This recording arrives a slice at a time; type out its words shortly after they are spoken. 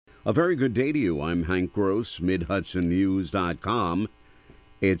A very good day to you. I'm Hank Gross, MidHudsonNews.com.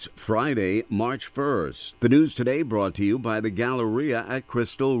 It's Friday, March 1st. The news today brought to you by the Galleria at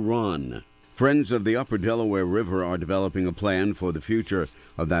Crystal Run. Friends of the Upper Delaware River are developing a plan for the future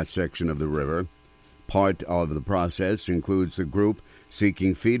of that section of the river. Part of the process includes the group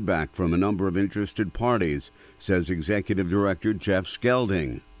seeking feedback from a number of interested parties, says Executive Director Jeff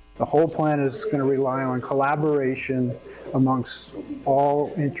Skelding. The whole plan is going to rely on collaboration amongst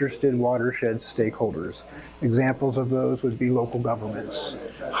all interested watershed stakeholders. Examples of those would be local governments,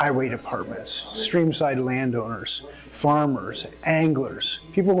 highway departments, streamside landowners, farmers, anglers,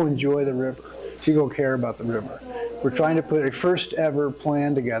 people who enjoy the river, people who care about the river. We're trying to put a first ever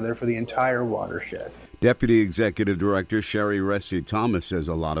plan together for the entire watershed. Deputy Executive Director Sherry Resty Thomas says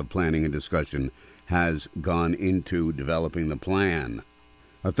a lot of planning and discussion has gone into developing the plan.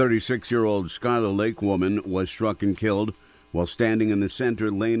 A 36-year-old Schuyler Lake woman was struck and killed while standing in the center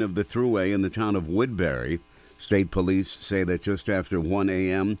lane of the thruway in the town of Woodbury. State police say that just after 1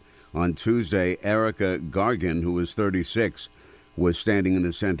 a.m. on Tuesday, Erica Gargan, who was 36, was standing in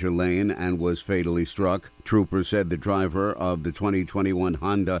the center lane and was fatally struck. Troopers said the driver of the 2021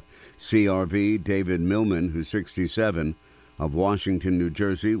 Honda CRV, David Millman, who's 67, of Washington, New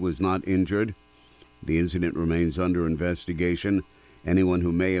Jersey, was not injured. The incident remains under investigation. Anyone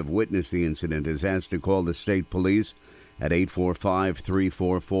who may have witnessed the incident is asked to call the state police at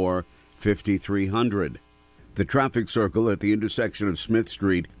 845-344-5300. The traffic circle at the intersection of Smith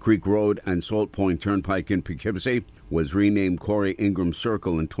Street, Creek Road, and Salt Point Turnpike in Poughkeepsie was renamed Corey Ingram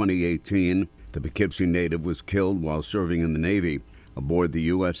Circle in 2018. The Poughkeepsie native was killed while serving in the Navy aboard the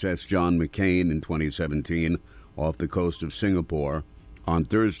USS John McCain in 2017 off the coast of Singapore. On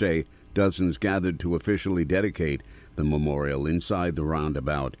Thursday, dozens gathered to officially dedicate the memorial inside the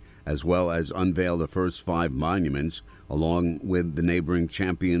roundabout, as well as unveil the first 5 monuments along with the neighboring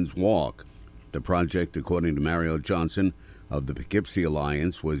Champions Walk. The project, according to Mario Johnson of the Poughkeepsie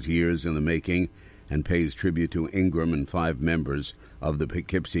Alliance, was years in the making and pays tribute to Ingram and 5 members of the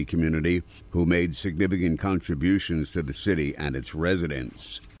Poughkeepsie community who made significant contributions to the city and its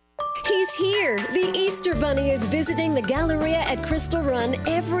residents. He's here. The Easter Bunny is visiting the Galleria at Crystal Run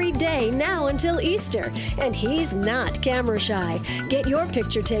every day now until Easter. And he's not camera shy. Get your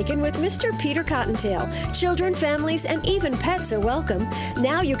picture taken with Mr. Peter Cottontail. Children, families, and even pets are welcome.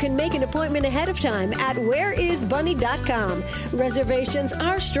 Now you can make an appointment ahead of time at whereisbunny.com. Reservations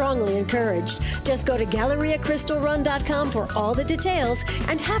are strongly encouraged. Just go to GalleriaCrystalRun.com for all the details,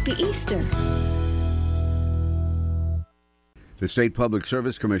 and happy Easter. The State Public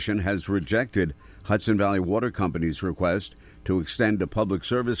Service Commission has rejected Hudson Valley Water Company's request to extend a Public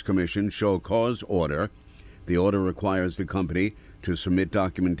Service Commission show cause order. The order requires the company to submit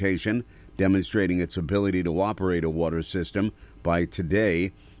documentation demonstrating its ability to operate a water system by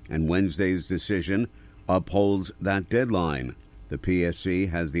today, and Wednesday's decision upholds that deadline. The PSC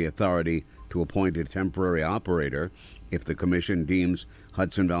has the authority to appoint a temporary operator if the commission deems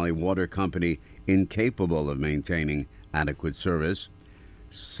Hudson Valley Water Company incapable of maintaining adequate service.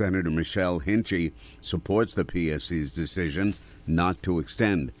 Senator Michelle Hinchy supports the PSC's decision not to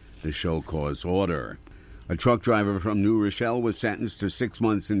extend the show cause order. A truck driver from New Rochelle was sentenced to 6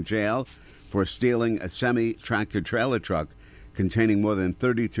 months in jail for stealing a semi-tractor-trailer truck containing more than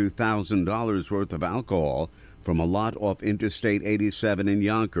 $32,000 worth of alcohol from a lot off Interstate 87 in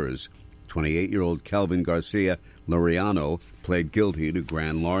Yonkers. 28-year-old Kelvin Garcia Loriano pled guilty to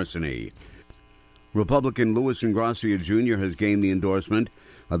grand larceny. Republican Louis Ingrassia Jr. has gained the endorsement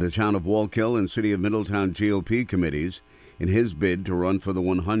of the Town of Wallkill and City of Middletown GOP committees in his bid to run for the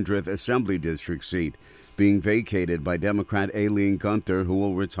 100th Assembly District seat, being vacated by Democrat Aileen Gunther, who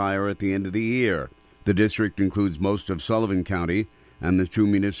will retire at the end of the year. The district includes most of Sullivan County and the 2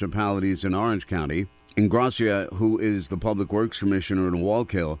 municipalities in Orange County. Ingrassia, who is the Public Works Commissioner in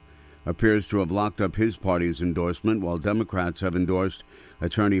Wallkill, appears to have locked up his party's endorsement, while Democrats have endorsed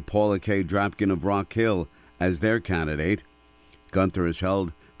attorney Paula K. Drapkin of Rock Hill as their candidate. Gunther has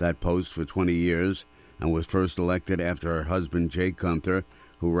held that post for 20 years and was first elected after her husband Jake Gunther,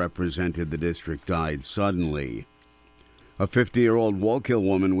 who represented the district, died suddenly. A 50-year-old Wallkill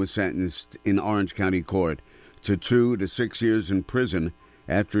woman was sentenced in Orange County Court to 2 to 6 years in prison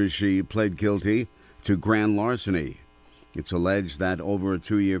after she pled guilty to grand larceny. It's alleged that over a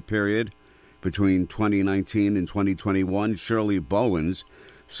 2-year period, between 2019 and 2021, Shirley Bowens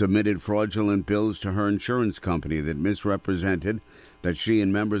submitted fraudulent bills to her insurance company that misrepresented that she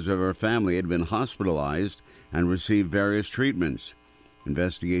and members of her family had been hospitalized and received various treatments.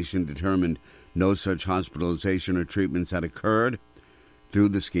 Investigation determined no such hospitalization or treatments had occurred. Through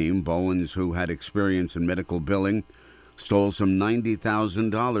the scheme, Bowens, who had experience in medical billing, stole some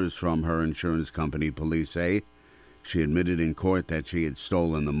 $90,000 from her insurance company, police say. She admitted in court that she had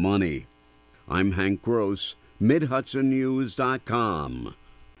stolen the money. I'm Hank Gross, MidHudsonNews.com.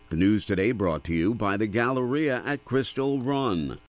 The news today brought to you by the Galleria at Crystal Run.